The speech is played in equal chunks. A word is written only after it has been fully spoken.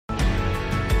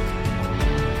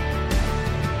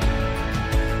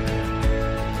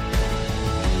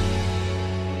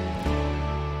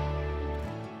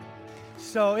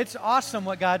So it's awesome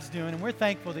what God's doing, and we're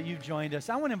thankful that you've joined us.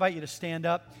 I want to invite you to stand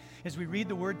up as we read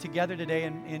the word together today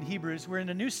in Hebrews. We're in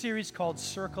a new series called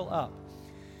Circle Up.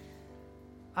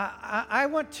 I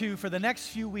want to, for the next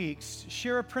few weeks,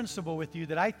 share a principle with you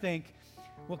that I think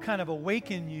will kind of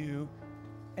awaken you,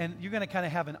 and you're going to kind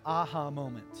of have an aha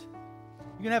moment.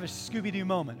 You're going to have a Scooby-Doo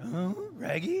moment.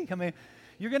 Raggy? Come in.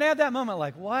 You're going to have that moment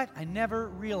like, what? I never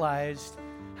realized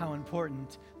how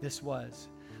important this was.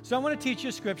 So I want to teach you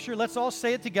a scripture. Let's all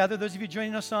say it together. Those of you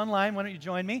joining us online, why don't you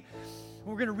join me?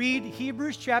 We're going to read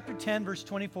Hebrews chapter 10, verse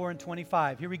 24 and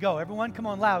 25. Here we go. Everyone, come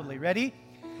on loudly. Ready?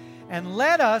 And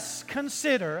let us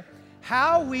consider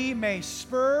how we may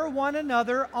spur one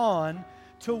another on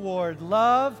toward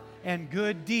love and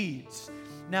good deeds.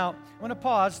 Now, I want to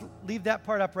pause, leave that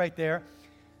part up right there.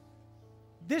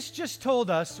 This just told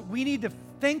us we need to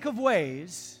think of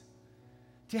ways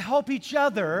to help each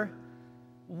other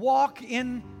walk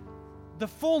in the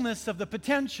fullness of the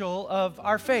potential of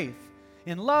our faith,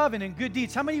 in love and in good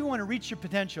deeds. How many of you want to reach your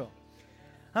potential?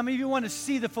 How many of you want to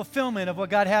see the fulfillment of what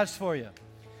God has for you?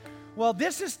 Well,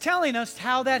 this is telling us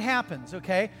how that happens,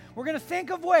 okay? We're going to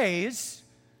think of ways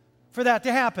for that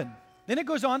to happen. Then it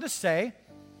goes on to say,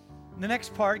 in the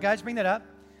next part, guys, bring that up.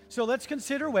 So let's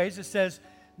consider ways. It says,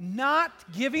 not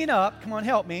giving up, come on,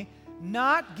 help me,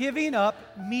 not giving up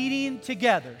meeting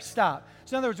together. Stop.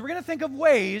 So in other words, we're going to think of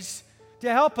ways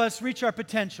to help us reach our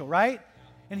potential, right?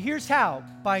 And here's how.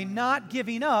 By not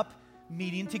giving up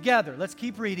meeting together. Let's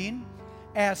keep reading.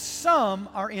 As some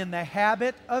are in the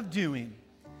habit of doing,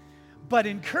 but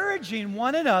encouraging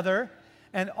one another,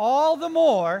 and all the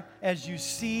more as you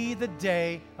see the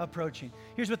day approaching.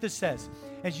 Here's what this says.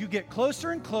 As you get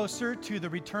closer and closer to the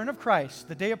return of Christ,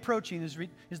 the day approaching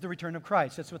is the return of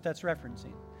Christ. That's what that's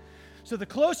referencing. So the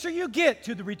closer you get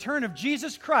to the return of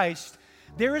Jesus Christ,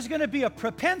 there is going to be a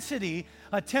propensity,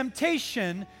 a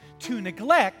temptation to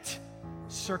neglect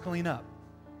circling up.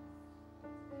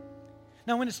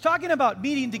 Now, when it's talking about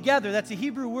meeting together, that's a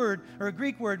Hebrew word or a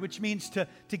Greek word which means to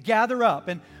gather up.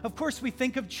 And of course, we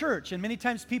think of church, and many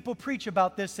times people preach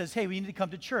about this as, hey, we need to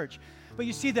come to church. But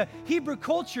you see, the Hebrew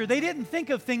culture, they didn't think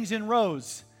of things in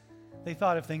rows. They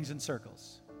thought of things in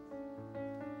circles.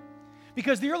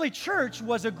 Because the early church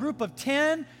was a group of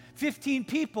 10, 15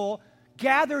 people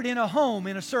gathered in a home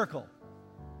in a circle.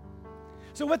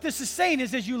 So what this is saying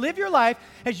is as you live your life,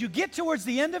 as you get towards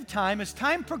the end of time, as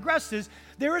time progresses,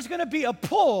 there is going to be a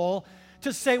pull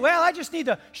to say, well, I just need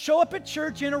to show up at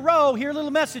church in a row, hear a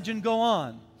little message, and go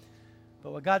on.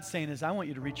 But what God's saying is, I want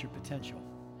you to reach your potential.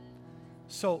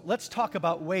 So let's talk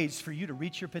about ways for you to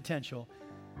reach your potential.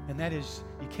 And that is,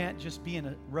 you can't just be in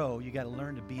a row. You got to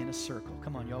learn to be in a circle.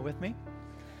 Come on, y'all with me?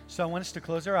 So I want us to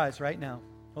close our eyes right now.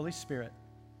 Holy Spirit,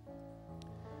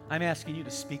 I'm asking you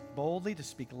to speak boldly, to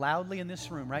speak loudly in this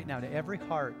room right now to every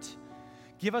heart.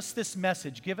 Give us this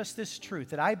message, give us this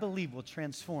truth that I believe will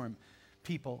transform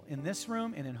people in this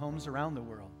room and in homes around the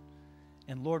world.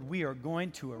 And Lord, we are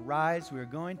going to arise, we are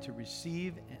going to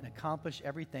receive and accomplish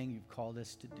everything you've called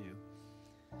us to do.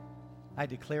 I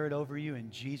declare it over you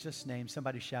in Jesus' name.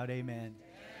 Somebody shout amen.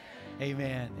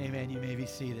 Amen. Amen. You may be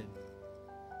seated.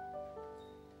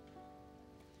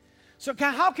 So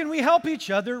how can we help each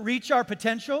other reach our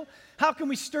potential? How can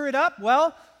we stir it up?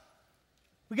 Well,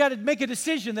 we got to make a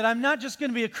decision that I'm not just going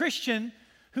to be a Christian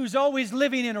who's always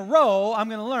living in a row. I'm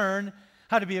going to learn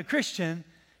how to be a Christian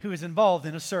who is involved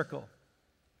in a circle.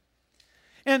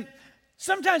 And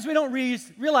sometimes we don't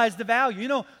realize the value. You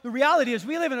know, the reality is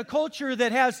we live in a culture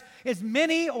that has as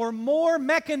many or more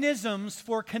mechanisms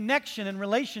for connection and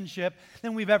relationship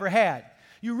than we've ever had.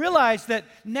 You realize that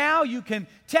now you can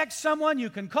text someone, you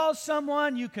can call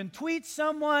someone, you can tweet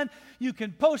someone, you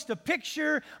can post a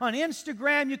picture on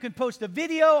Instagram, you can post a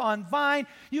video on Vine,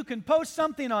 you can post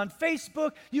something on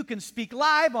Facebook, you can speak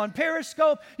live on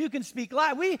Periscope, you can speak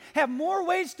live. We have more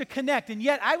ways to connect, and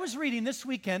yet I was reading this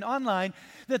weekend online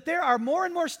that there are more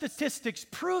and more statistics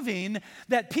proving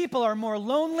that people are more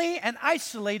lonely and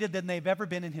isolated than they've ever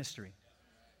been in history.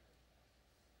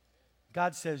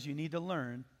 God says you need to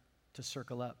learn to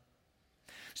circle up.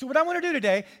 So what I want to do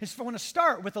today is I want to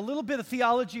start with a little bit of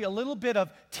theology, a little bit of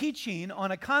teaching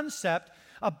on a concept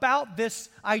about this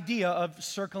idea of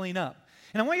circling up.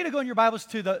 And I want you to go in your Bibles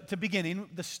to beginning,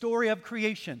 the story of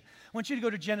creation. I want you to go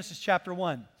to Genesis chapter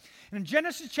 1. And in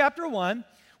Genesis chapter 1,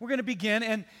 we're going to begin,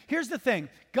 and here's the thing.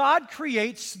 God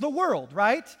creates the world,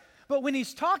 right? But when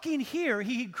he's talking here,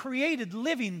 he created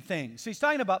living things. So he's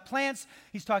talking about plants,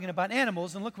 he's talking about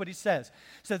animals, and look what he says.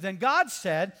 So then God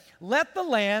said, let the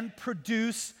land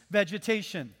produce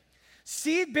vegetation,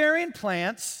 seed-bearing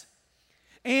plants,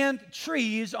 and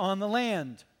trees on the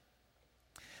land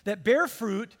that bear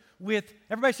fruit with,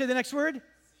 everybody say the next word?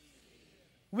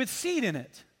 With seed in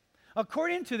it,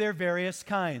 according to their various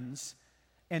kinds.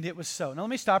 And it was so. Now let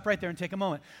me stop right there and take a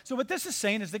moment. So what this is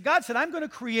saying is that God said, I'm going to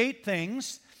create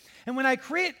things. And when I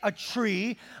create a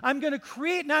tree, I'm going to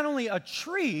create not only a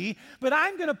tree, but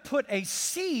I'm going to put a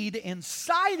seed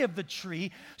inside of the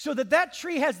tree so that that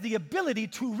tree has the ability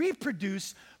to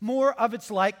reproduce more of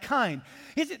its like kind.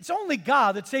 It's only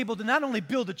God that's able to not only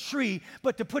build a tree,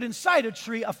 but to put inside a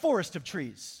tree a forest of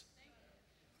trees.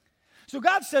 So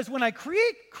God says, when I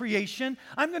create creation,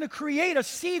 I'm going to create a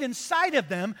seed inside of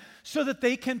them so that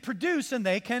they can produce and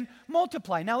they can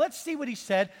multiply. Now let's see what he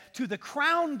said to the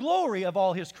crown glory of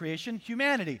all his creation,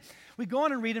 humanity. We go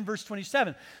on and read in verse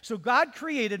 27. So God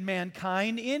created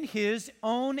mankind in his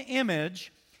own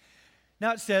image.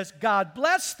 Now it says, God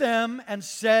blessed them and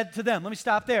said to them. Let me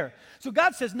stop there. So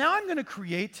God says, now I'm going to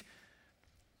create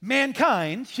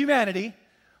mankind, humanity,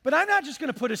 but I'm not just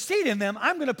going to put a seed in them,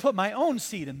 I'm going to put my own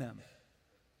seed in them.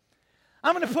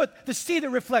 I'm going to put the seed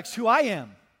that reflects who I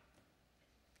am.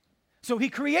 So he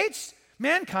creates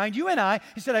mankind, you and I.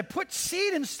 He said, I put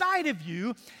seed inside of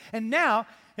you. And now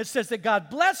it says that God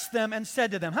blessed them and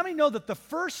said to them. How many know that the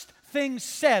first things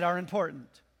said are important?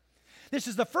 This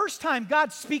is the first time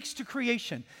God speaks to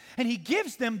creation. And he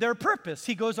gives them their purpose.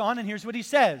 He goes on and here's what he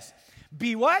says.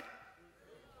 Be what?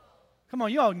 Come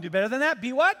on, you all can do better than that.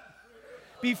 Be what?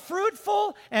 Be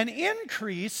fruitful and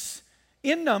increase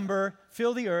in number,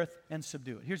 fill the earth, and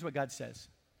subdue it. Here's what God says.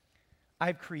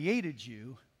 I've created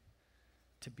you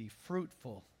to be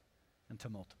fruitful and to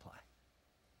multiply.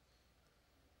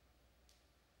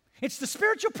 It's the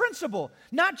spiritual principle,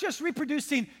 not just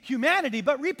reproducing humanity,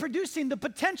 but reproducing the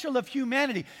potential of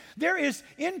humanity. There is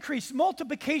increased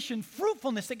multiplication,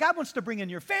 fruitfulness that God wants to bring in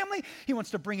your family. He wants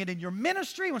to bring it in your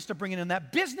ministry. He wants to bring it in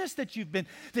that business that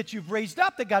you've raised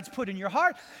up, that God's put in your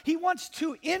heart. He wants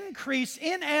to increase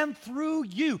in and through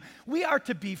you. We are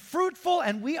to be fruitful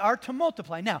and we are to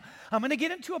multiply. Now, I'm going to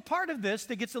get into a part of this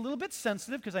that gets a little bit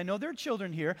sensitive because I know there are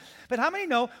children here. But how many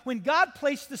know when God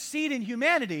placed the seed in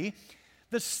humanity,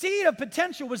 the seed of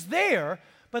potential was there,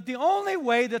 but the only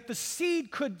way that the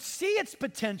seed could see its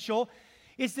potential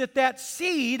is that that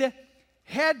seed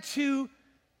had to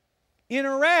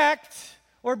interact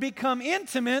or become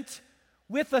intimate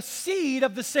with a seed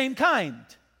of the same kind.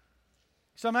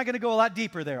 So I'm not going to go a lot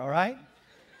deeper there, all right?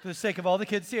 For the sake of all the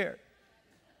kids here.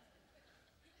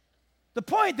 The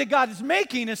point that God is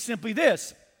making is simply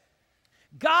this.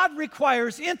 God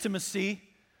requires intimacy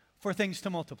for things to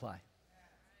multiply.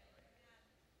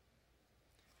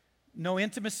 No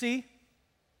intimacy,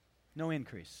 no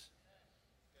increase.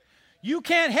 You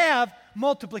can't have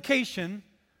multiplication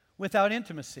without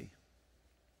intimacy.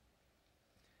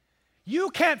 You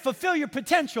can't fulfill your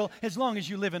potential as long as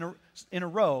you live in a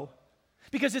row,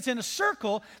 because it's in a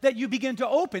circle that you begin to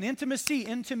open.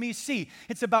 Intimacy.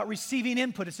 It's about receiving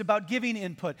input. It's about giving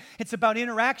input. It's about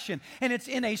interaction. And it's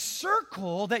in a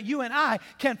circle that you and I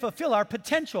can fulfill our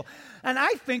potential. And I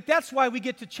think that's why we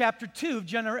get to chapter 2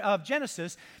 of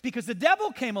Genesis, because the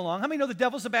devil came along. How many know the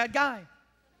devil's a bad guy?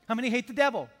 How many hate the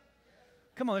devil?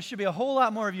 Come on, there should be a whole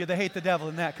lot more of you that hate the devil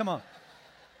than that. Come on.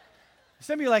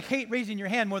 Some of you hate raising your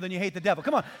hand more than you hate the devil.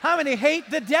 Come on. How many hate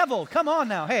the devil? Come on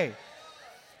now. Hey.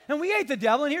 And we hate the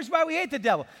devil, and here's why we hate the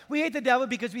devil. We hate the devil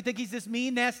because we think he's this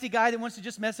mean, nasty guy that wants to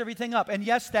just mess everything up. And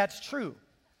yes, that's true.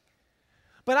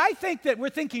 But I think that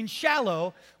we're thinking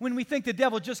shallow when we think the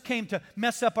devil just came to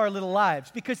mess up our little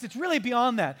lives, because it's really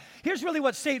beyond that. Here's really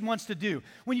what Satan wants to do.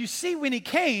 When he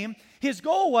came, his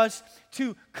goal was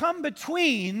to come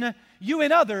between you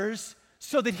and others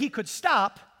so that he could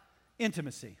stop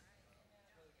intimacy.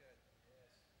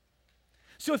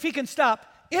 So if he can stop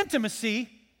intimacy,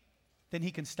 then he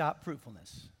can stop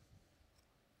fruitfulness.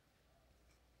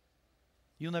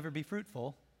 You'll never be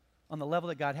fruitful on the level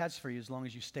that God has for you as long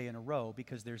as you stay in a row,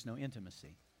 because there's no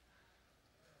intimacy.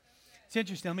 It's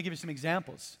interesting. Let me give you some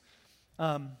examples.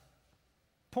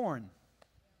 Porn.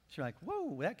 So you're like,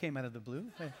 whoa, that came out of the blue.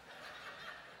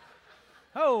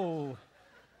 Oh,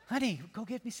 honey, go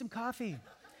get me some coffee.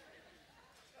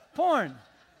 Porn.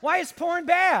 Why is porn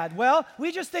bad? Well,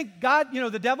 we just think God,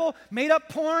 the devil made up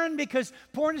porn because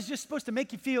porn is just supposed to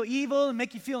make you feel evil and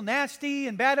make you feel nasty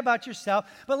and bad about yourself.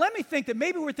 But let me think that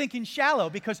maybe we're thinking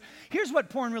shallow, because here's what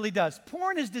porn really does.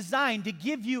 Porn is designed to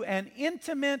give you an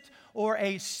intimate or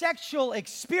a sexual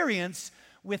experience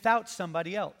without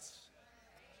somebody else.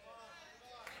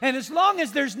 And as long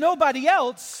as there's nobody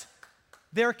else,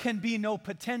 there can be no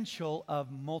potential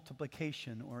of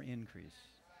multiplication or increase.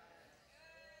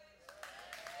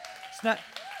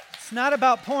 It's not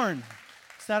about porn.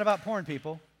 It's not about porn,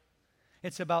 people.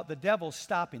 It's about the devil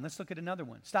stopping. Let's look at another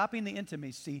one. Stopping the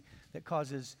intimacy that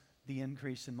causes the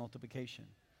increase in multiplication.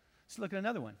 Let's look at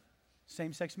another one.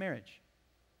 Same-sex marriage.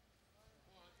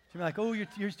 So you're like, oh,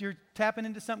 you're tapping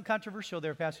into something controversial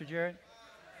there, Pastor Jared.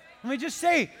 Let me just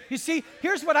say, you see,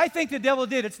 here's what I think the devil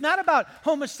did. It's not about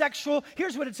homosexual.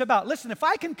 Here's what it's about. Listen, if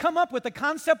I can come up with a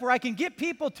concept where I can get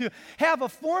people to have a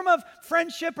form of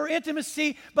friendship or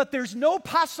intimacy, but there's no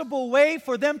possible way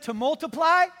for them to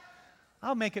multiply,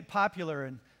 I'll make it popular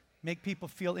and make people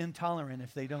feel intolerant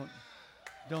if they don't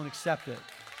accept it.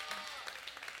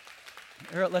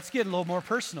 Let's get a little more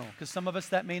personal, because some of us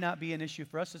that may not be an issue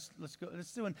for us. Let's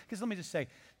do it. Because let me just say,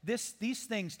 these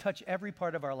things touch every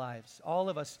part of our lives. All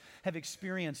of us have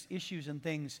experienced issues and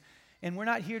things, and we're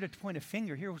not here to point a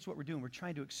finger. Here's what we're doing. We're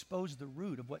trying to expose the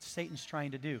root of what Satan's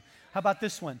trying to do. How about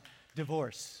this one?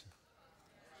 Divorce.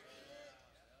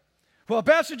 Well,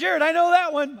 Pastor Jared, I know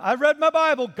that one. I read my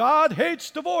Bible. God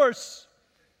hates divorce.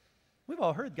 We've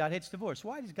all heard God hates divorce.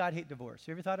 Why does God hate divorce?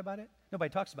 You ever thought about it?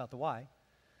 Nobody talks about the why.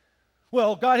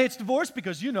 Well, God hates divorce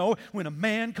because, when a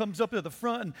man comes up to the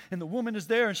front and the woman is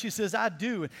there and she says, I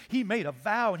do, and he made a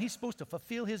vow and he's supposed to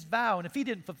fulfill his vow, and if he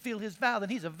didn't fulfill his vow, then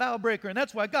he's a vow breaker, and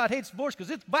that's why God hates divorce,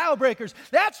 because it's vow breakers.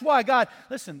 That's why God,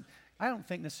 listen, I don't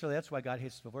think necessarily that's why God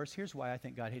hates divorce. Here's why I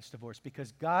think God hates divorce,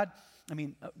 because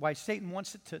why Satan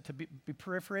wants it to be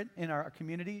proliferate in our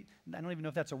community. I don't even know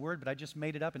if that's a word, but I just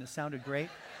made it up and it sounded great.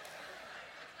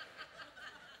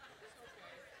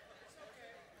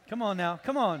 Come on now,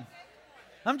 come on.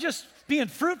 I'm just being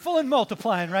fruitful and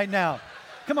multiplying right now.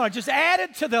 Come on, just add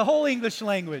it to the whole English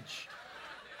language.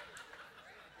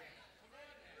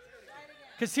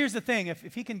 Because here's the thing,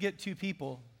 if he can get two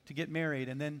people to get married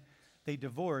and then they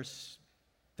divorce,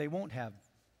 they won't have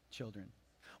children.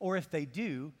 Or if they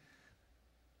do,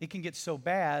 it can get so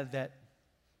bad that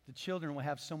the children will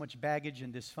have so much baggage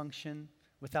and dysfunction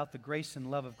without the grace and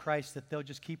love of Christ that they'll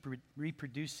just keep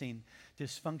reproducing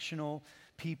dysfunctional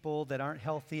people that aren't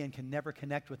healthy and can never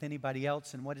connect with anybody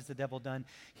else. And what has the devil done?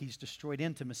 He's destroyed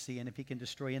intimacy, and if he can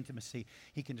destroy intimacy,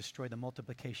 he can destroy the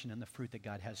multiplication and the fruit that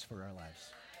God has for our lives.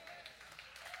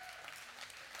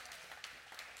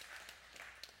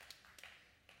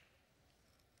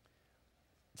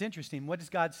 It's interesting. What does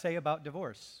God say about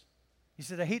divorce? He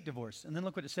says, I hate divorce. And then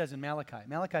look what it says in Malachi.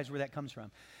 Malachi is where that comes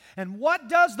from. And what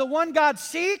does the one God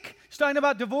seek? He's talking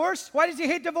about divorce. Why does he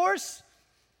hate divorce?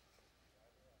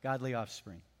 Godly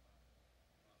offspring.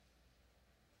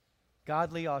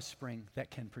 Godly offspring that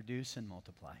can produce and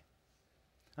multiply.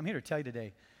 I'm here to tell you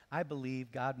today, I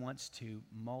believe God wants to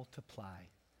multiply.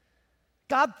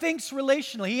 God thinks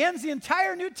relationally. He ends the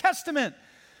entire New Testament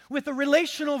with a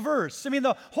relational verse. I mean,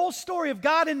 the whole story of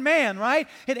God and man, right?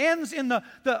 It ends in the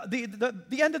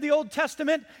end of the Old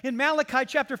Testament in Malachi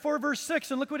chapter 4, verse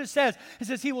 6. And look what it says. It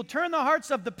says, he will turn the hearts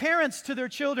of the parents to their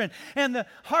children and the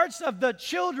hearts of the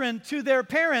children to their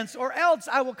parents, or else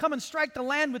I will come and strike the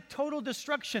land with total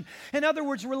destruction. In other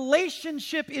words,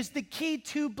 relationship is the key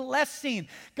to blessing.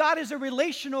 God is a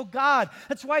relational God.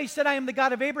 That's why he said, I am the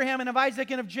God of Abraham and of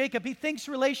Isaac and of Jacob. He thinks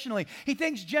relationally. He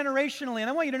thinks generationally. And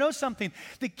I want you to know something.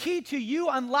 The key to you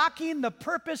unlocking the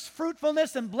purpose,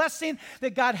 fruitfulness, and blessing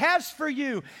that God has for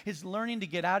you is learning to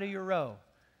get out of your row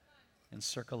and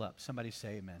circle up. Somebody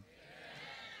say amen.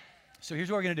 So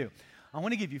here's what we're going to do. I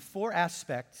want to give you 4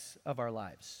 aspects of our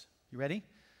lives. You ready?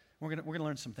 We're going to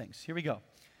learn some things. Here we go.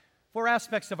 4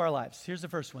 aspects of our lives. Here's the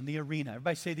first one, the arena.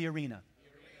 Everybody say the arena.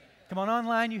 Come on,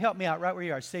 online, you help me out right where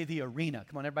you are. Say the arena.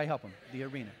 Come on, everybody help them. The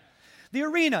arena. The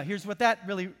arena, here's what that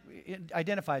really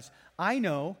identifies. I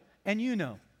know and you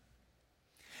know.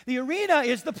 The arena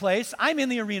is the place. I'm in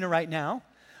the arena right now.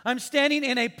 I'm standing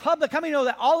in a public. How many know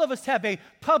that all of us have a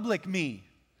public me?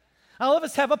 All of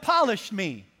us have a polished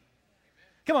me.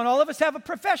 Come on, all of us have a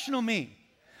professional me.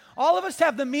 All of us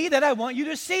have the me that I want you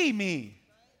to see me.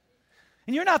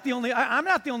 And you're not the only, I'm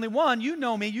not the only one. You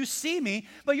know me, you see me,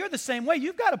 but you're the same way.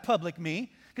 You've got a public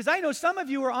me. Because I know some of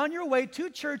you were on your way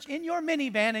to church in your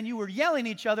minivan and you were yelling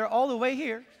at each other all the way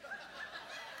here.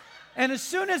 And as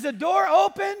soon as the door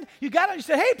opened, you got up and you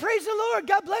said, hey, praise the Lord.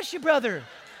 God bless you, brother.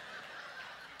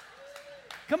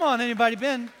 Come on, anybody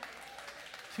been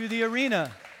to the arena?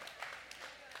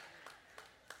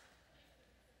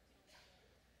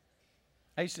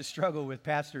 I used to struggle with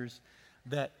pastors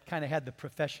that kind of had the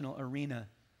professional arena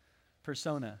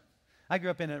persona. I grew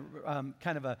up in a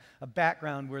kind of a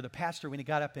background where the pastor, when he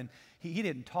got up and he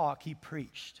didn't talk, he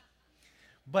preached.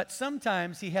 But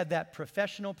sometimes he had that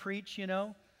professional preach,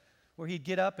 where he'd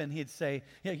get up and he'd say,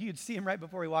 you'd see him right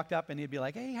before he walked up and he'd be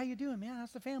like, hey, how you doing, man?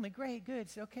 How's the family? Great, good.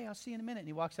 Say, okay, I'll see you in a minute. And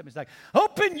he walks up and he's like,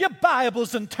 open your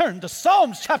Bibles and turn to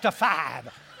Psalms chapter 5.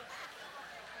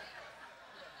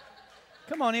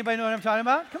 Come on, anybody know what I'm talking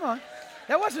about? Come on.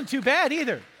 That wasn't too bad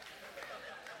either.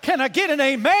 Can I get an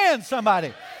amen,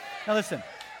 somebody? Now listen,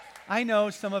 I know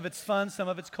some of it's fun, some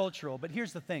of it's cultural, but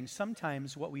here's the thing.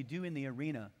 Sometimes what we do in the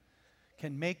arena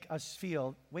can make us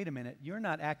feel, wait a minute, you're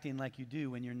not acting like you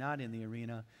do when you're not in the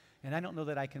arena, and I don't know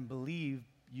that I can believe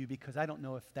you because I don't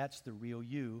know if that's the real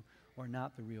you or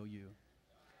not the real you.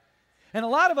 And a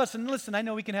lot of us, and listen, I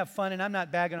know we can have fun, and I'm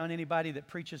not bagging on anybody that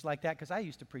preaches like that because I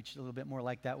used to preach a little bit more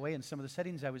like that way in some of the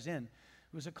settings I was in.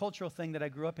 It was a cultural thing that I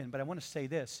grew up in, but I want to say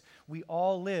this. We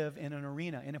all live in an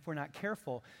arena, and if we're not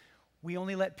careful, we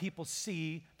only let people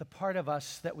see the part of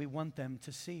us that we want them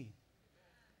to see.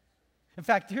 In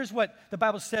fact, here's what the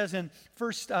Bible says in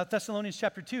 1 Thessalonians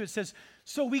chapter 2. It says,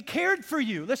 so we cared for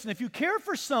you. Listen, if you care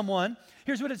for someone,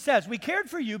 here's what it says. We cared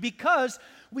for you because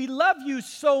we love you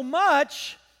so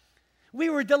much, we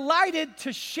were delighted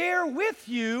to share with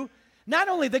you not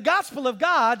only the gospel of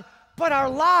God, but our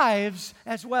lives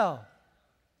as well.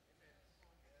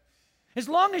 As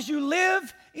long as you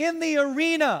live in the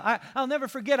arena. I'll never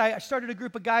forget, I started a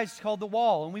group of guys called The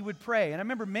Wall, and we would pray. And I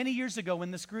remember many years ago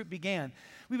when this group began,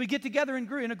 we would get together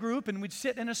in a group, and we'd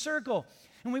sit in a circle.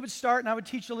 And we would start, and I would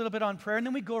teach a little bit on prayer, and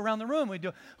then we'd go around the room. We'd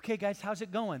do, okay, guys, how's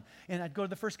it going? And I'd go to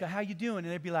the first guy, how you doing?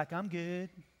 And they'd be like, I'm good.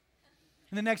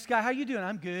 And the next guy, how you doing?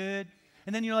 I'm good.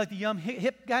 And then, like the young,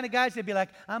 hip kind of guys, they'd be like,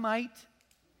 I might.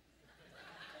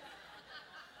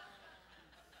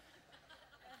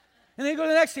 And then you go to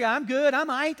the next guy, I'm good,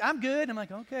 I'm good. I'm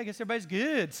like, okay, I guess everybody's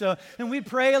good. So then we'd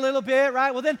pray a little bit,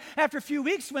 right? Well, then after a few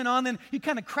weeks went on, then you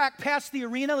kind of crack past the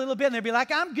arena a little bit, and they'd be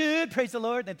like, I'm good, praise the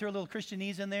Lord. And they'd throw a little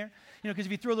Christianese in there. Because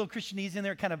if you throw a little Christianese in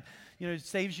there, it kind of,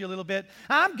 saves you a little bit.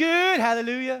 I'm good,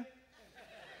 hallelujah.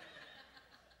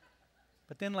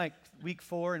 But then like week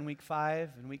 4 and week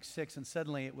 5 and week 6, and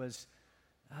suddenly it was,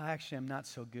 actually, I'm not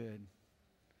so good.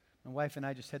 My wife and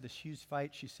I just had this huge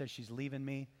fight. She says she's leaving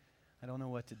me. I don't know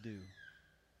what to do.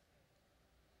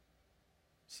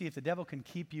 See, if the devil can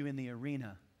keep you in the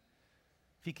arena,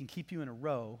 if he can keep you in a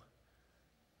row,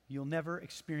 you'll never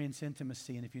experience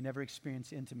intimacy. And if you never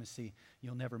experience intimacy,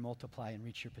 you'll never multiply and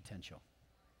reach your potential.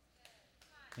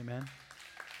 Amen?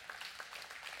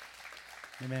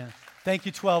 Amen. Thank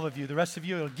you, 12 of you. The rest of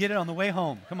you will get it on the way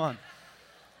home. Come on.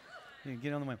 Yeah, get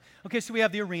it on the way home. Okay, so we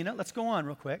have the arena. Let's go on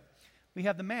real quick. We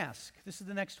have the mask. This is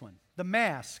the next one. The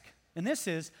mask. And this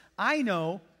is, I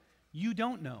know you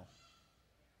don't know.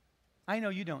 I know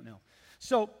you don't know.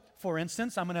 So, for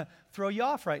instance, I'm going to throw you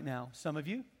off right now, some of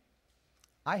you.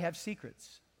 I have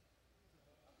secrets.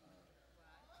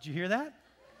 Did you hear that?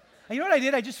 And you know what I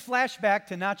did? I just flashed back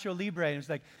to Nacho Libre. And it was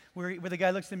like, where the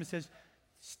guy looks at him and says,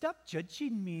 stop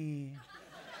judging me.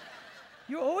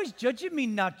 You're always judging me,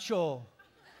 Nacho.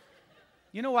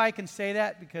 You know why I can say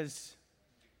that? Because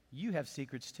you have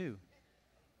secrets too.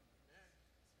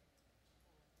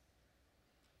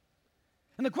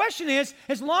 And the question is,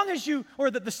 as long as you,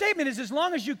 or the statement is, as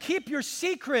long as you keep your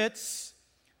secrets,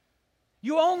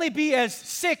 you only be as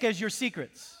sick as your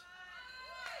secrets.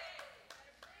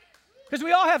 Because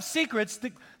we all have secrets.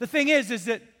 The thing is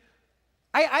that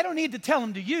I don't need to tell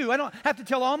them to you. I don't have to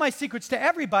tell all my secrets to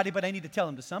everybody, but I need to tell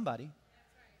them to somebody.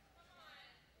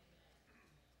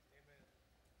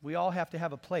 We all have to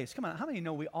have a place. Come on, how many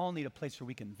know we all need a place where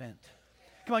we can vent?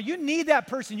 Come on, you need that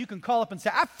person you can call up and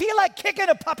say, I feel like kicking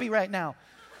a puppy right now.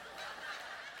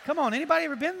 Come on, anybody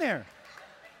ever been there?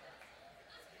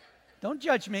 Don't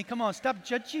judge me. Come on, stop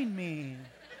judging me.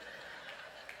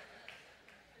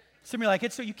 Some of you are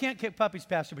like, so you can't kick puppies,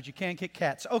 Pastor, but you can kick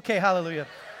cats. Okay, hallelujah.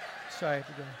 Sorry, I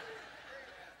forgot.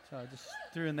 So just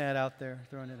throwing it out there.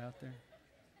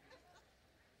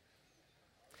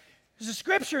 There's a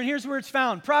scripture, and here's where it's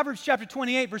found. Proverbs chapter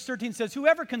 28, verse 13 says,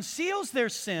 whoever conceals their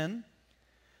sin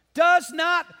does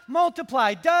not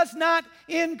multiply, does not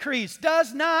increase,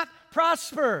 does not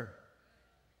prosper.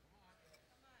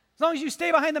 As long as you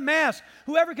stay behind the mask,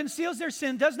 whoever conceals their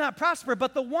sin does not prosper,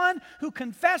 but the one who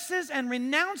confesses and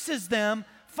renounces them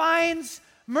finds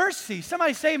mercy.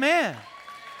 Somebody say amen.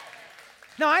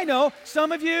 Now, I know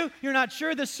some of you, you're not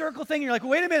sure this circle thing. You're like,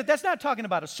 wait a minute, that's not talking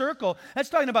about a circle. That's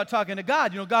talking about talking to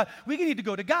God. God, we need to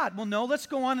go to God. Well, no, let's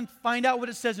go on and find out what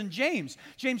it says in James.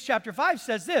 James chapter 5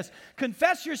 says this,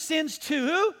 confess your sins to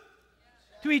who?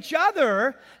 To each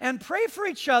other, and pray for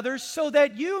each other so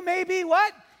that you may be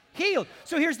what? Healed.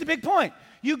 So here's the big point.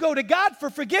 You go to God for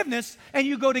forgiveness, and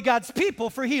you go to God's people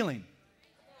for healing.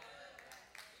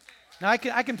 Now, I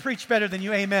can preach better than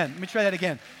you. Amen. Let me try that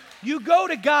again. You go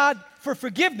to God for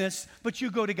forgiveness, but you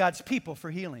go to God's people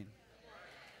for healing.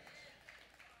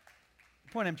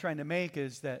 The point I'm trying to make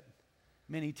is that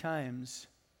many times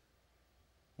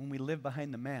when we live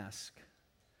behind the mask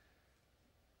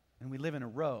and we live in a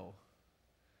row,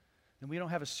 and we don't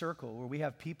have a circle where we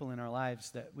have people in our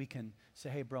lives that we can say,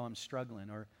 hey, bro, I'm struggling.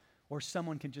 Or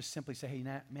someone can just simply say, hey,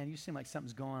 man, you seem like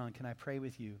something's going on. Can I pray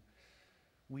with you?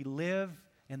 We live,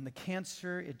 and the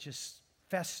cancer, it just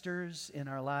festers in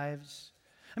our lives.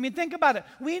 I mean, think about it.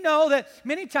 We know that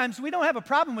many times we don't have a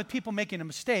problem with people making a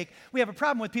mistake. We have a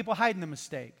problem with people hiding the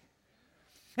mistake.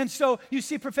 And so you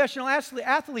see professional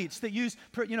athletes that use,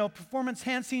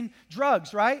 performance-enhancing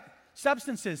drugs, right?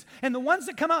 Substances. And the ones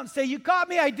that come out and say, you caught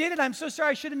me, I did it, I'm so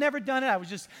sorry, I should have never done it,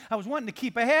 I was wanting to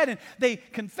keep ahead, and they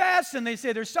confess and they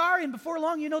say they're sorry, and before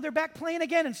long, they're back playing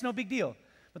again, and it's no big deal.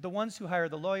 But the ones who hire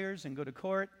the lawyers and go to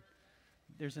court,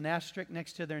 there's an asterisk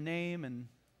next to their name, and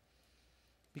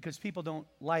because people don't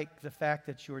like the fact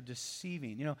that you're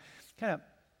deceiving.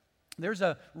 There's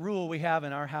a rule we have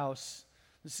in our house.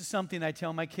 This is something I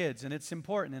tell my kids, and it's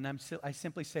important, and I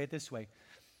simply say it this way.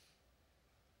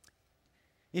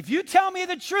 If you tell me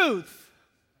the truth,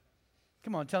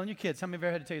 come on, telling your kids. How many of you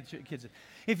ever had to tell your kids?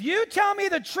 If you tell me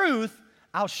the truth,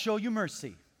 I'll show you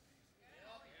mercy.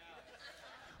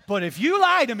 But if you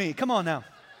lie to me, come on now.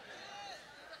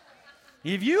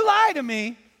 If you lie to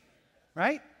me,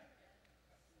 right?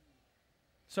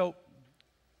 So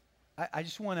I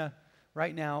just want to,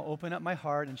 right now, open up my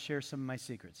heart and share some of my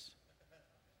secrets.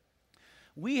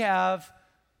 We have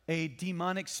a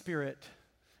demonic spirit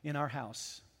in our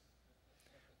house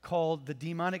called the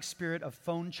demonic spirit of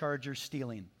phone charger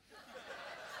stealing.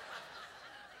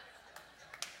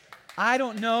 I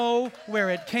don't know where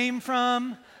it came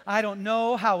from. I don't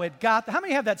know how it got there. How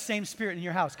many have that same spirit in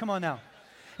your house? Come on now.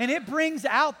 And it brings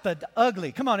out the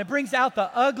ugly. Come on, it brings out the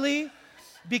ugly.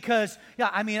 Because,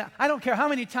 I don't care how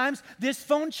many times this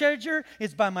phone charger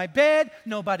is by my bed,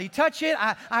 nobody touch it.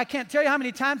 I can't tell you how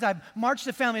many times I've marched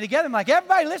the family together. I'm like,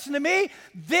 everybody listen to me.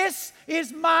 This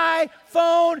is my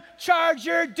phone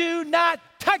charger. Do not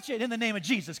touch it in the name of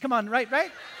Jesus. Come on, right?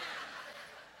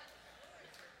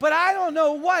 But I don't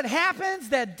know what happens.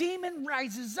 That demon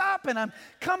rises up, and I'm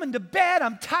coming to bed.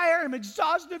 I'm tired. I'm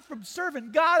exhausted from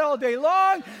serving God all day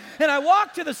long. And I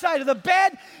walk to the side of the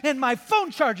bed, and my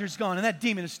phone charger's gone, and that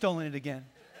demon has stolen it again.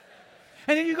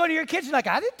 And then you go to your kids, and you're like,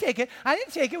 I didn't take it.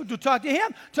 We'll talk to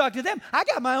him, talk to them. I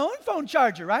got my own phone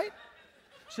charger, right?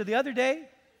 So the other day,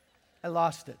 I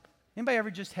lost it. Anybody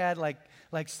ever just had like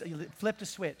flipped a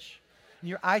switch, and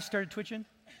your eyes started twitching?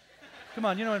 Come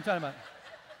on, you know what I'm talking about.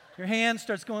 Your hand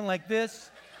starts going like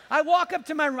this. I walk up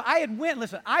to my room. I had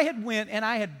went and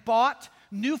I had bought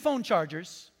new phone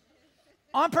chargers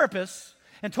on purpose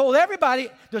and told everybody,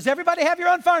 does everybody have your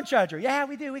own phone charger? Yeah,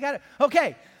 we do. We got it.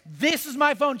 Okay, this is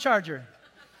my phone charger.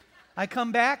 I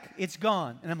come back, it's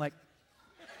gone. And I'm like,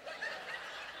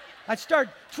 I start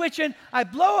twitching. I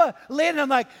blow a lid, and I'm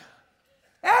like,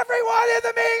 everyone in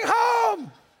the Ming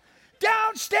home,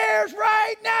 downstairs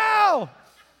right now.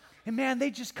 And man, they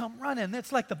just come running.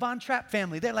 It's like the Von Trapp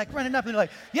family. They're like running up and they're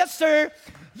like, yes, sir,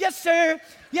 yes, sir,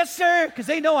 yes, sir, because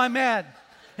they know I'm mad.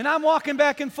 And I'm walking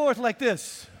back and forth like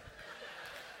this.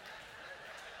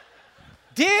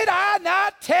 Did I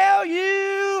not tell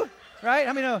you? Right?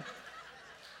 I mean,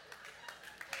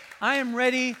 I am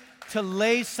ready to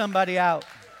lay somebody out.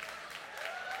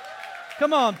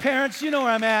 Come on, parents, you know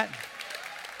where I'm at.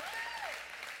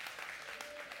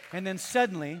 And then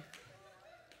suddenly,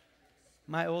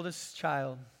 my oldest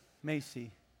child,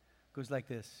 Macy, goes like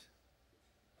this.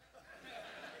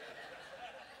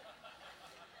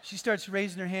 She starts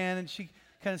raising her hand, and she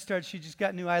just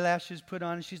got new eyelashes put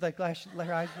on, and she's like, her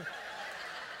eyes.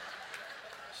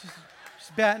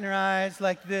 She's batting her eyes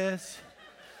like this.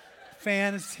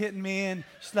 Fan is hitting me, and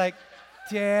she's like,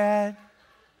 Dad.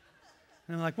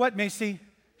 And I'm like, what, Macy?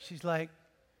 She's like,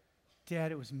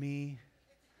 Dad, it was me.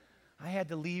 I had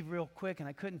to leave real quick, and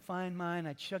I couldn't find mine.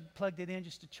 I plugged it in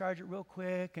just to charge it real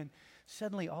quick, and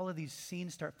suddenly all of these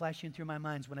scenes start flashing through my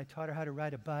mind when I taught her how to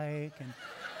ride a bike, and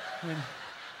when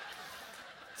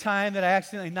time that I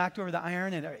accidentally knocked over the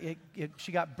iron and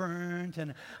she got burned,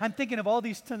 and I'm thinking of all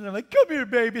these times, and I'm like, come here,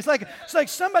 baby. It's like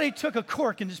somebody took a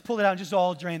cork and just pulled it out and just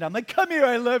all drained. I'm like, come here,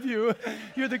 I love you.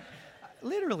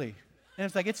 Literally. And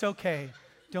it's like, it's okay.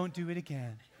 Don't do it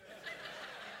again.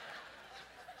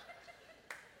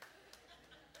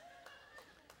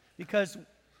 Because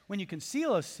when you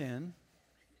conceal a sin,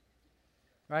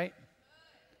 right?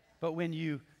 But when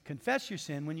you confess your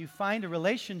sin, when you find a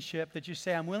relationship that you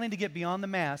say, I'm willing to get beyond the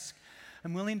mask,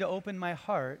 I'm willing to open my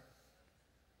heart,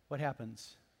 what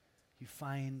happens? You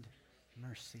find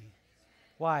mercy.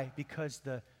 Why? Because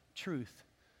the truth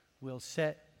will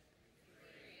set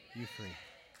you free.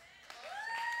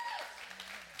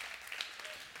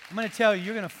 I'm going to tell you,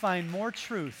 you're going to find more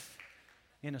truth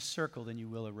in a circle than you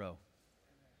will a row.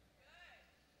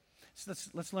 So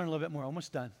let's learn a little bit more.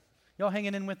 Almost done. Y'all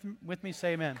hanging in with me?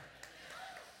 Say amen.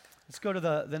 Let's go to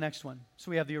the next one.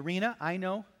 So we have the arena. I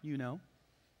know, you know.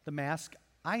 The mask.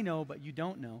 I know, but you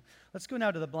don't know. Let's go now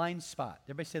to the blind spot.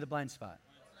 Everybody say the blind spot.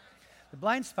 The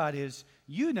blind spot is,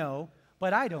 you know,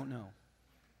 but I don't know.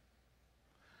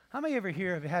 How many ever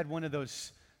here have had one of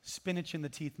those spinach in the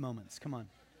teeth moments? Come on.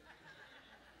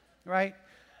 Right?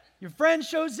 Your friend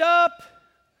shows up,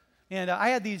 and I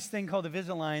had these thing called the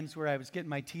Invisaligns where I was getting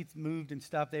my teeth moved and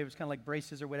stuff. They was kind of like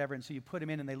braces or whatever, and so you put them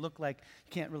in, and they look like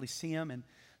you can't really see them. And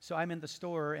so I'm in the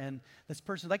store, and this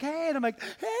person's like, hey, and I'm like, hey,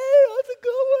 how's it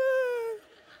going?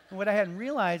 And what I hadn't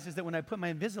realized is that when I put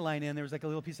my Invisalign in, there was like a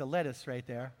little piece of lettuce right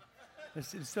there.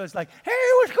 So it's like, hey,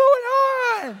 what's going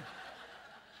on?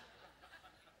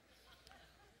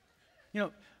 You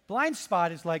know, blind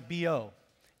spot is like B.O.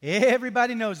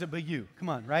 Everybody knows it but you. Come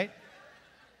on, right?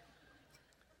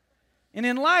 And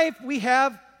in life, we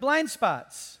have blind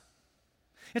spots.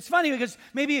 It's funny because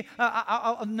maybe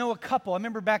I'll know a couple. I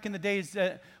remember back in the days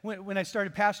when I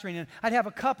started pastoring, and I'd have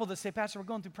a couple that say, Pastor, we're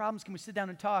going through problems. Can we sit down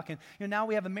and talk? And now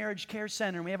we have a marriage care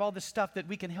center, and we have all this stuff that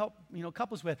we can help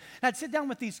couples with. And I'd sit down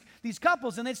with these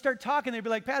couples, and they'd start talking. They'd be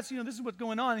like, Pastor, this is what's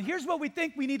going on, and here's what we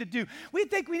think we need to do. We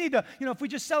think we need to, if we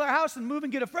just sell our house and move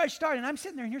and get a fresh start. And I'm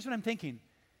sitting there, and here's what I'm thinking.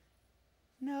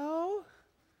 No,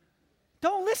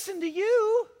 don't listen to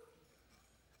you.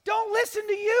 Don't listen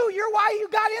to you. You're why you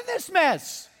got in this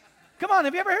mess. Come on,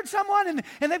 have you ever heard someone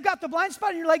and they've got the blind spot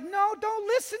and you're like, no, don't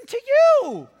listen to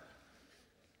you.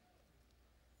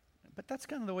 But that's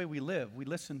kind of the way we live. We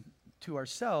listen to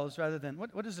ourselves rather than,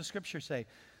 what does the scripture say?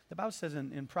 The Bible says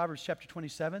in Proverbs chapter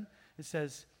 27, it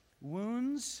says,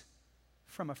 wounds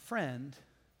from a friend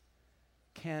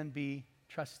can be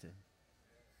trusted.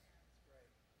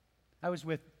 I was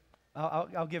with,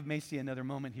 I'll give Macy another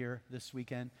moment here this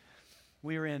weekend.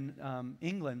 We were in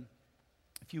England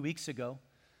a few weeks ago,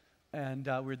 and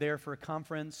we were there for a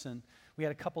conference, and we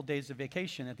had a couple days of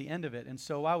vacation at the end of it. And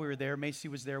so while we were there, Macy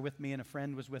was there with me, and a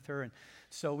friend was with her, and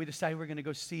so we decided we were going to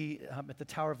go see at the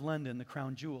Tower of London, the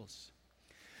Crown Jewels.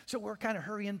 So we're kind of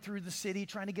hurrying through the city,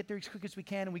 trying to get there as quick as we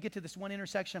can, and we get to this one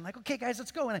intersection. I'm like, okay, guys,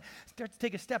 let's go. And I start to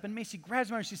take a step, and Macy grabs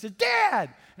my arm, and she says,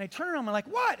 Dad! And I turn around, I'm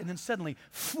like, what? And then suddenly,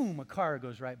 boom, a car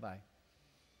goes right by.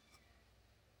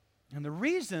 And the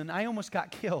reason I almost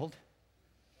got killed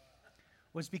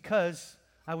was because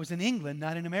I was in England,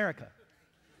 not in America.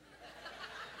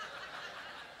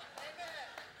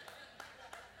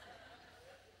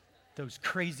 Those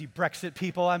crazy Brexit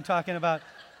people I'm talking about.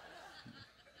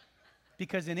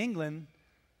 Because in England,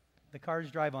 the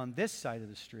cars drive on this side of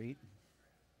the street,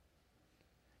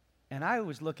 and I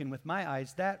was looking with my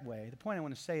eyes that way. The point I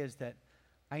want to say is that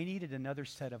I needed another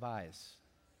set of eyes.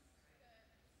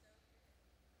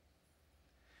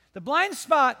 The blind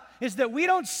spot is that we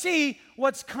don't see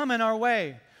what's coming our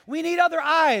way. We need other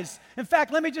eyes. In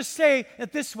fact, let me just say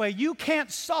it this way. You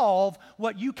can't solve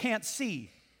what you can't see.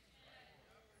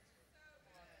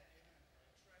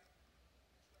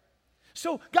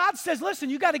 So God says,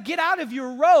 listen, you got to get out of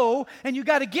your row and you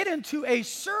got to get into a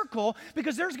circle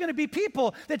because there's going to be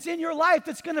people that's in your life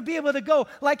that's going to be able to go,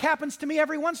 like happens to me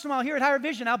every once in a while here at Higher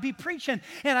Vision. I'll be preaching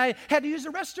and I had to use the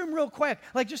restroom real quick,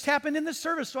 like just happened in this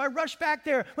service. So I rushed back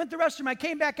there, went to the restroom, I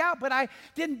came back out, but I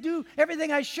didn't do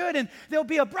everything I should. And there'll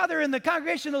be a brother in the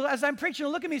congregation as I'm preaching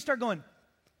will look at me and start going.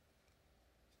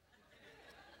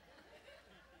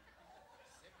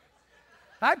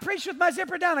 I preached with my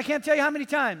zipper down. I can't tell you how many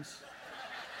times.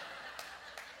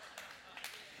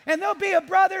 And there'll be a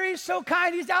brother, he's so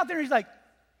kind, he's out there, he's like,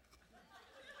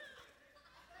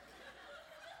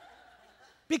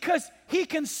 because he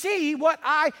can see what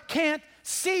I can't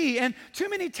see. And too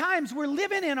many times we're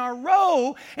living in our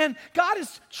row, and God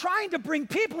is trying to bring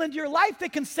people into your life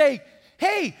that can say,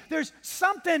 hey, there's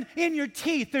something in your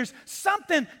teeth. There's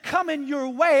something coming your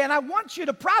way, and I want you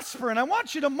to prosper, and I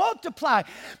want you to multiply.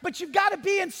 But you've got to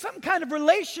be in some kind of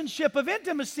relationship of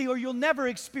intimacy, or you'll never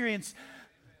experience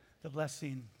the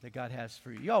blessing that God has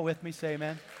for you. Y'all with me? Say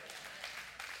amen.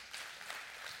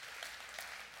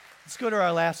 Let's go to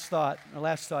our last thought. Our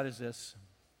last thought is this.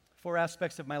 4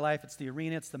 aspects of my life. It's the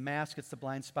arena, it's the mask, it's the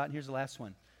blind spot, and here's the last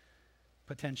one.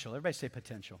 Potential. Everybody say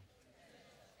potential.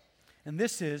 And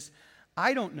this is,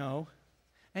 I don't know,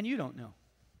 and you don't know.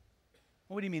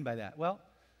 Well, what do you mean by that? Well,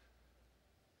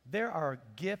 there are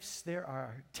gifts, there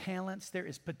are talents, there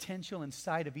is potential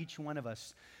inside of each one of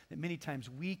us that many times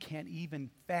we can't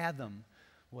even fathom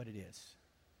what it is.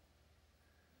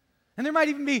 And there might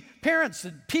even be parents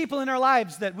and people in our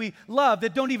lives that we love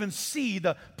that don't even see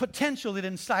the potential that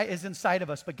is inside of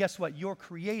us. But guess what? Your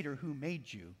Creator who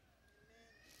made you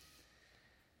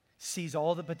sees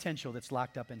all the potential that's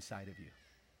locked up inside of you.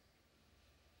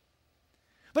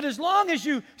 But as long as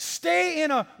you stay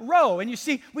in a row, and you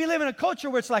see, we live in a culture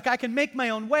where it's like, I can make my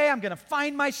own way, I'm going to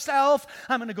find myself,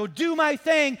 I'm going to go do my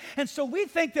thing. And so we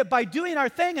think that by doing our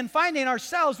thing and finding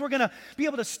ourselves, we're going to be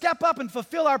able to step up and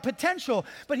fulfill our potential.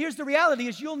 But here's the reality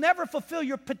is you'll never fulfill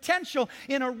your potential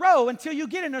in a row until you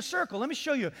get in a circle. Let me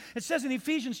show you. It says in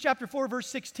Ephesians chapter 4, verse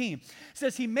 16, it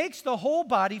says, He makes the whole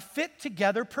body fit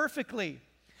together perfectly.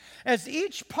 As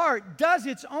each part does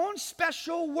its own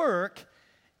special work,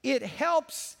 it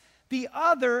helps the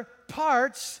other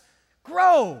parts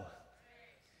grow.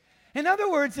 In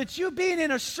other words, it's you being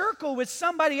in a circle with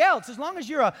somebody else. As long as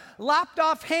you're a lopped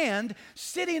off hand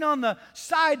sitting on the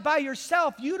side by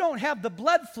yourself, you don't have the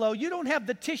blood flow, you don't have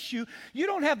the tissue, you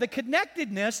don't have the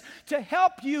connectedness to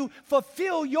help you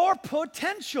fulfill your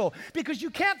potential. Because you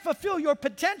can't fulfill your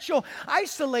potential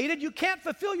isolated, you can't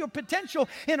fulfill your potential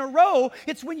in a row.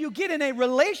 It's when you get in a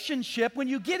relationship, when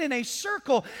you get in a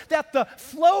circle, that the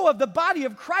flow of the body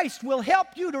of Christ will help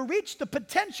you to reach the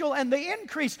potential and the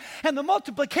increase and the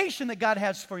multiplication that God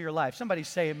has for your life. Somebody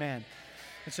say amen.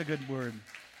 It's a good word.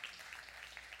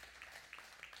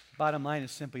 Bottom line is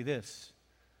simply this.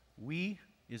 We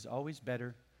is always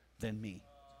better than me.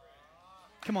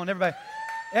 Come on, everybody.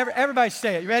 Everybody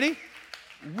say it. You ready?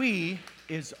 We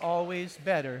is always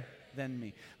better than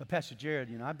me. But Pastor Jared,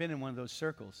 I've been in one of those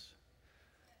circles.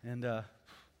 And I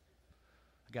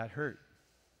got hurt.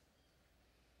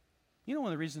 You know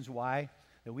one of the reasons why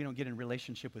that we don't get in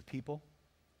relationship with people?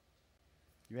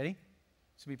 You ready?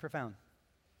 This will be profound.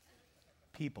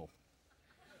 People.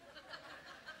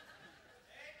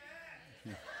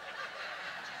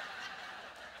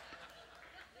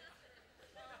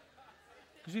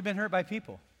 Because we've been hurt by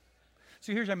people.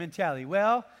 So here's our mentality.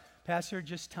 Well, Pastor,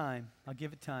 just time. I'll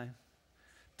give it time.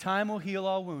 Time will heal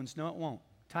all wounds. No, it won't.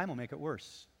 Time will make it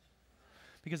worse.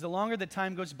 Because the longer the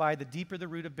time goes by, the deeper the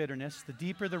root of bitterness, the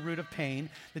deeper the root of pain,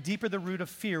 the deeper the root of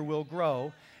fear will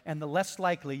grow, and the less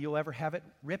likely you'll ever have it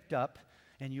ripped up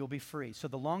and you'll be free. So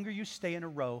the longer you stay in a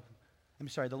row,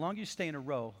 the longer you stay in a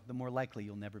row, the more likely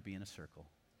you'll never be in a circle.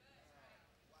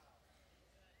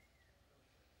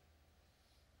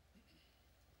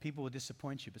 People will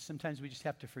disappoint you, but sometimes we just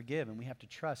have to forgive and we have to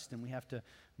trust and we have to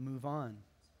move on.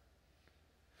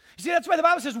 You see, that's why the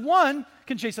Bible says one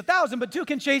can chase 1,000, but two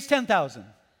can chase 10,000.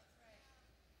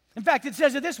 In fact, it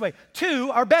says it this way, two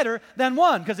are better than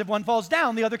one, because if one falls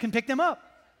down, the other can pick them up.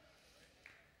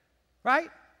 Right?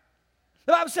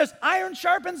 The Bible says iron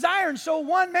sharpens iron, so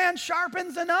one man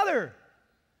sharpens another.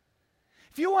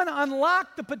 If you want to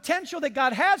unlock the potential that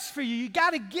God has for you, you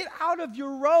got to get out of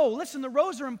your row. Listen, the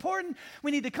rows are important.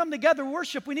 We need to come together,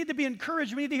 worship. We need to be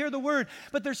encouraged. We need to hear the word.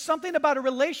 But there's something about a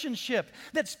relationship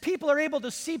that people are able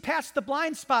to see past the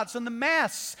blind spots and the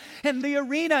masks and the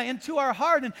arena into our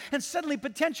heart, and suddenly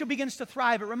potential begins to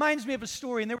thrive. It reminds me of a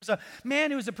story, and there was a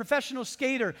man who was a professional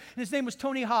skater, and his name was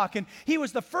Tony Hawk, and he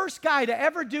was the first guy to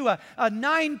ever do a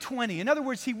 920. In other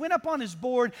words, he went up on his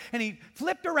board, and he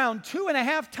flipped around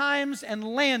 2.5 times and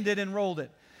landed and rolled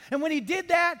it. And when he did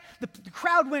that, the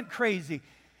crowd went crazy.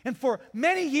 And for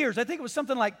many years, I think it was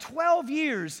something like 12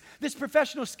 years, this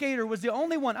professional skater was the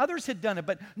only one. Others had done it,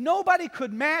 but nobody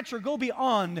could match or go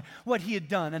beyond what he had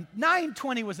done. And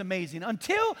 920 was amazing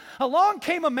until along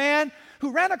came a man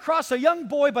who ran across a young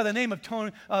boy by the name of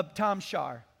Tom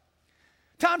Schaar.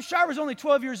 Tom Schaar was only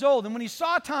 12 years old, and when he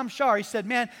saw Tom Schaar, he said,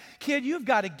 man, kid, you've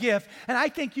got a gift, and I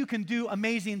think you can do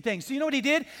amazing things. So you know what he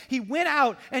did? He went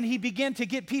out, and he began to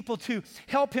get people to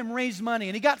help him raise money,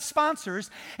 and he got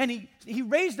sponsors, and he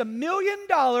raised $1 million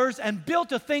and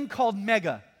built a thing called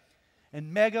Mega.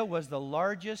 And Mega was the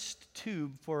largest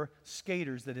tube for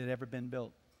skaters that had ever been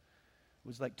built. It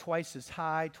was like twice as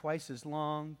high, twice as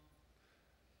long.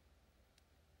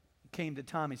 He came to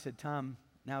Tom, he said, Tom,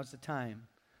 now's the time.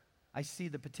 I see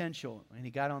the potential. And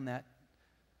he got on that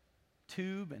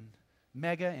tube and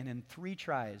Mega, and in 3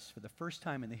 tries, for the first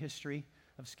time in the history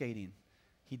of skating,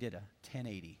 he did a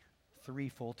 1080, 3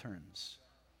 full turns.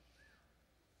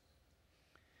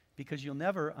 Because you'll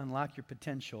never unlock your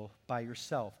potential by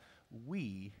yourself.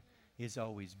 We is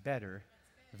always better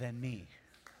than me.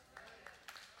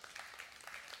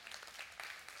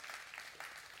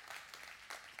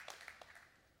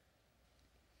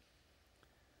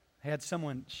 I had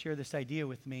someone share this idea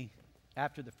with me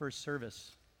after the first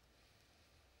service.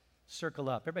 Circle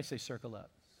up. Everybody say circle up.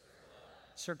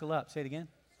 Circle up. Say it again.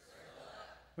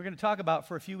 We're going to talk about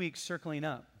for a few weeks circling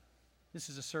up. This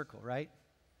is a circle, right?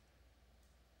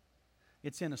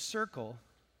 It's in a circle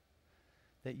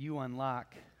that you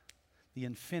unlock the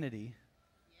infinity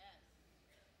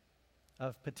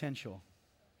of potential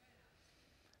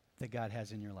that God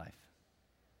has in your life.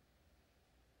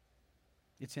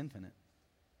 It's infinite.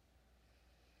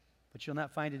 but you'll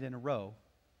not find it in a row.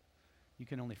 You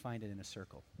can only find it in a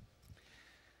circle.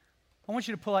 I want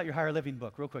you to pull out your Higher Living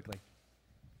book real quickly.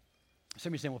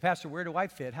 Some of you are saying, well, Pastor, where do I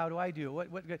fit? How do I do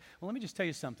it? Well, let me just tell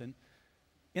you something.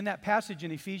 In that passage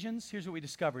in Ephesians, here's what we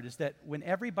discovered, is that when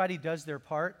everybody does their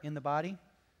part in the body,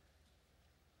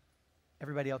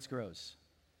 everybody else grows.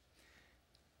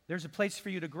 There's a place for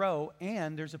you to grow,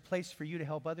 and there's a place for you to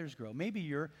help others grow. Maybe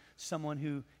you're someone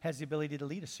who has the ability to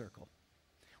lead a circle.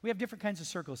 We have different kinds of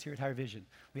circles here at Higher Vision.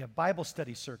 We have Bible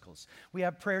study circles. We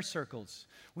have prayer circles.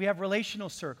 We have relational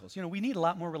circles. You know, we need a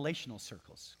lot more relational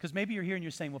circles. Because maybe you're here and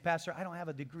you're saying, well, Pastor, I don't have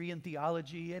a degree in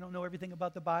theology. I don't know everything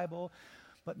about the Bible.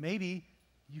 But maybe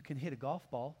you can hit a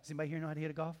golf ball. Does anybody here know how to hit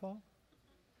a golf ball?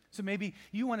 So maybe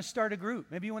you want to start a group.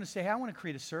 Maybe you want to say, hey, I want to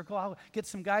create a circle. I'll get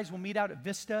some guys. We'll meet out at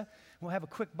Vista. We'll have a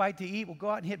quick bite to eat. We'll go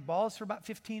out and hit balls for about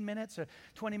 15 minutes or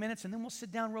 20 minutes, and then we'll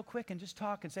sit down real quick and just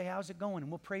talk and say, how's it going?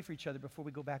 And we'll pray for each other before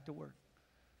we go back to work.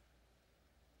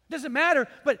 Doesn't matter,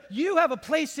 but you have a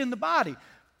place in the body.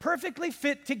 Perfectly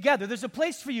fit together. There's a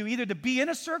place for you either to be in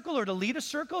a circle or to lead a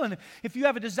circle. And if you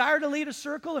have a desire to lead a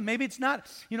circle, and maybe it's not,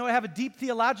 have a deep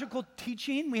theological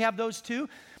teaching, we have those too,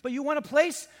 but you want a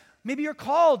place. Maybe you're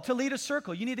called to lead a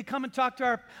circle. You need to come and talk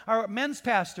to our men's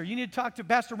pastor. You need to talk to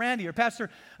Pastor Randy or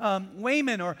Pastor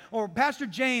Wayman or Pastor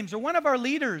James or one of our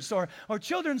leaders or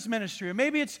children's ministry. Or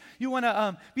maybe it's you want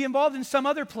to be involved in some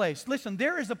other place. Listen,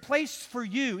 there is a place for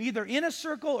you either in a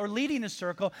circle or leading a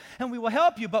circle, and we will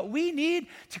help you. But we need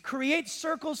to create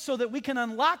circles so that we can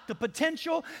unlock the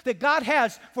potential that God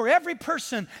has for every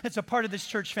person that's a part of this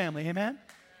church family. Amen?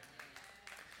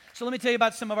 So let me tell you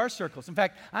about some of our circles. In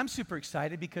fact, I'm super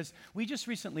excited because we just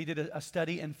recently did a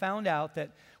study and found out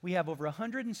that we have over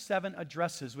 107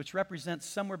 addresses, which represents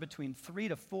somewhere between 300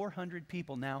 to 400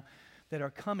 people now that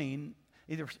are coming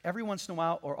either every once in a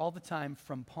while or all the time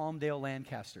from Palmdale,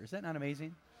 Lancaster. Is that not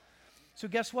amazing? So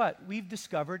guess what? We've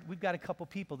discovered we've got a couple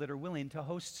people that are willing to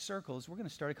host circles. We're going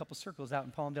to start a couple circles out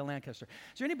in Palmdale, Lancaster.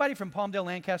 Is there anybody from Palmdale,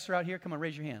 Lancaster out here? Come on,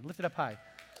 raise your hand. Lift it up high.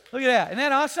 Look at that. Isn't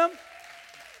that awesome?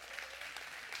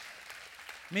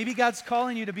 Maybe God's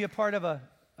calling you to be a part of a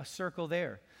circle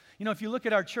there. You know, if you look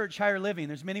at our church, Higher Living,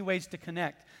 there's many ways to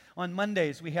connect. On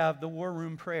Mondays, we have the War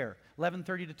Room Prayer,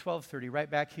 11:30 to 12:30, right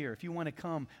back here. If you want to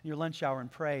come in your lunch hour and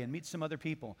pray and meet some other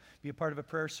people, be a part of a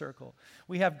prayer circle.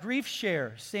 We have Grief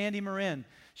Share, Sandy Marin.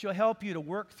 She'll help you to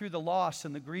work through the loss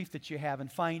and the grief that you have and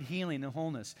find healing and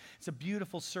wholeness. It's a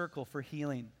beautiful circle for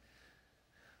healing.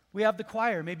 We have the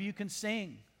choir. Maybe you can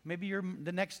sing. Maybe you're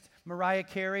the next Mariah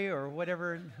Carey or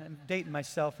whatever. I'm dating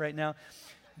myself right now.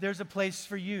 There's a place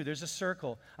for you. There's a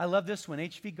circle. I love this one,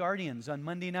 HV Guardians on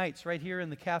Monday nights right here in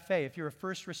the cafe. If you're a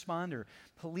first responder,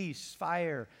 police,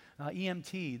 fire,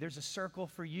 EMT, there's a circle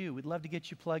for you. We'd love to get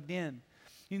you plugged in.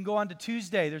 You can go on to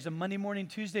Tuesday. There's a Monday morning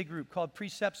Tuesday group called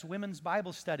Precepts Women's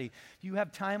Bible Study. If you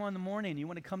have time on the morning, you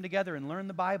want to come together and learn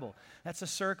the Bible, that's a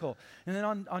circle. And then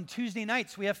on Tuesday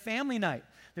nights, we have family night.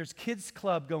 There's kids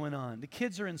club going on. The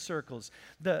kids are in circles.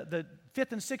 The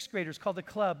 5th and 6th graders called the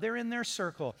club. They're in their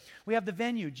circle. We have the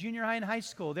venue, junior high and high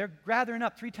school. They're gathering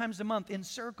up 3 times a month in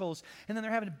circles, and then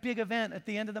they're having a big event at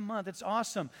the end of the month. It's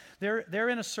awesome. They're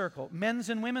in a circle. Men's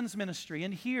and women's ministry.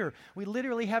 And here, we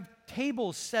literally have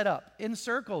tables set up in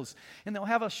circles, and they'll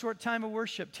have a short time of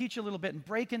worship, teach a little bit, and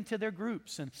break into their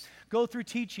groups and go through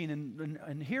teaching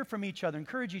and hear from each other,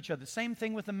 encourage each other. Same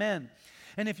thing with the men.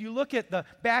 And if you look at the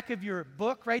back of your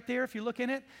book right there, if you look in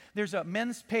it, there's a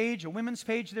men's page, a women's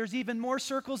page. There's even more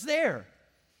circles there.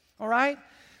 All right?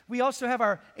 We also have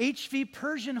our HV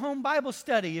Persian Home Bible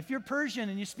Study. If you're Persian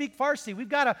and you speak Farsi, we've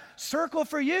got a circle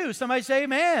for you. Somebody say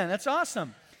amen. That's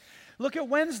awesome. Look at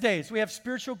Wednesdays. We have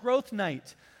Spiritual Growth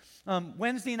Night.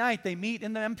 Wednesday night, they meet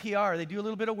in the MPR. They do a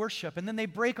little bit of worship, and then they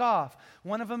break off.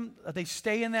 One of them, they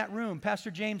stay in that room. Pastor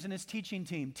James and his teaching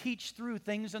team teach through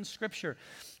things in Scripture.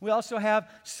 We also have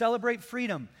Celebrate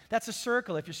Freedom. That's a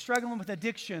circle. If you're struggling with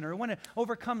addiction or want to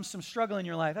overcome some struggle in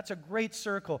your life, that's a great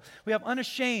circle. We have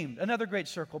Unashamed, another great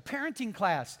circle. Parenting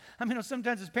class. I mean,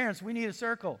 sometimes as parents, we need a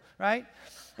circle, right?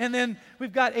 And then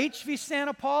we've got HV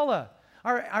Santa Paula.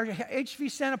 Our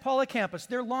HV Santa Paula campus,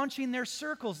 they're launching their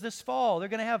circles this fall. They're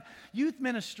going to have youth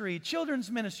ministry, children's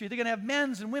ministry. They're going to have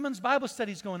men's and women's Bible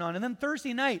studies going on. And then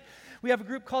Thursday night, we have a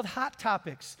group called Hot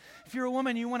Topics. If you're a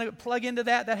woman, you want to plug into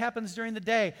that. That happens during the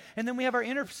day. And then we have our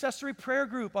intercessory prayer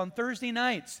group on Thursday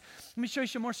nights. Let me show you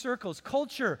some more circles.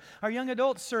 Culture, our young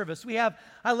adult service. We have,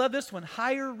 I love this one,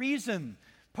 Higher Reason.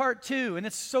 Part 2, and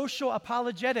it's social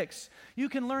apologetics. You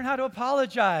can learn how to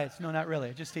apologize. No, not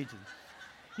really. Just teaching.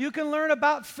 You can learn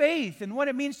about faith and what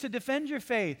it means to defend your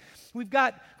faith. We've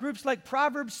got groups like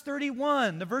Proverbs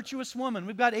 31, The Virtuous Woman.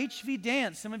 We've got HV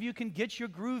Dance. Some of you can get your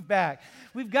groove back.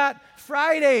 We've got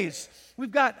Fridays. We've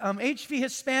got HV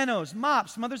Hispanos,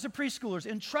 MOPS, Mothers of Preschoolers,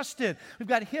 Entrusted. We've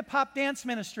got hip-hop dance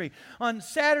ministry. On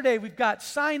Saturday, we've got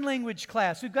sign language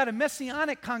class. We've got a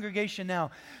Messianic congregation now,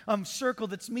 circle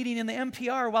that's meeting in the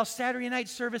MPR while Saturday night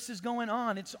service is going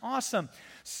on. It's awesome.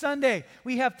 Sunday,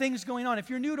 we have things going on. If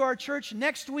you're new to our church,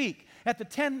 next week at the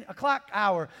 10 o'clock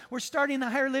hour, we're starting the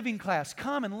higher living class.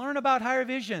 Come and learn about higher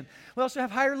vision. We also have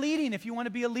higher leading if you want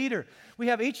to be a leader. We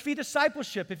have HV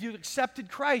discipleship if you've accepted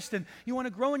Christ and you want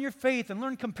to grow in your faith and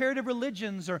learn comparative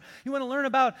religions, or you want to learn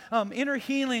about inner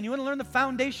healing, you want to learn the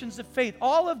foundations of faith.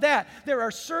 All of that, there are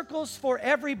circles for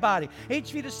everybody.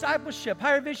 HV discipleship,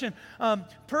 higher vision,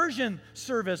 Persian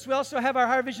service. We also have our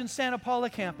higher vision Santa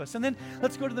Paula campus. And then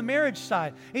let's go to the marriage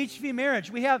side. HV marriage.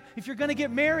 We have, if you're going to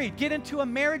get married, get into a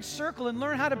marriage circle and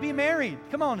learn how to be married.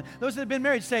 Come on, those that have been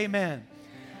married, say amen.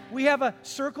 We have a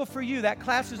circle for you. That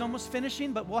class is almost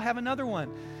finishing, but we'll have another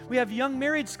one. We have young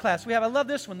marrieds class. We have, I love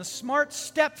this one, the Smart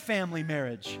Step Family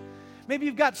Marriage. Maybe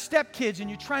you've got step kids and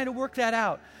you're trying to work that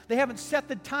out. They haven't set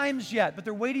the times yet, but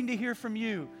they're waiting to hear from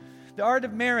you. The art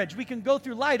of marriage. We can go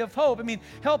through Light of Hope.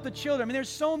 Help the children. There's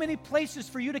so many places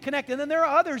for you to connect. And then there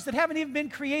are others that haven't even been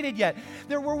created yet.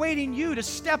 We're waiting you to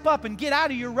step up and get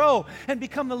out of your row and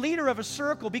become the leader of a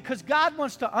circle, because God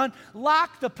wants to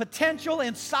unlock the potential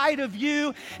inside of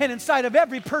you and inside of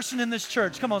every person in this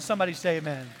church. Come on, somebody say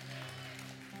amen.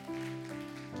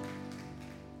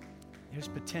 There's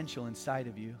potential inside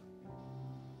of you.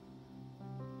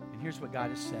 And here's what God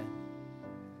has said.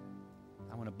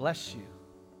 I want to bless you.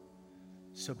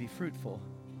 So be fruitful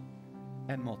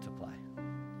and multiply.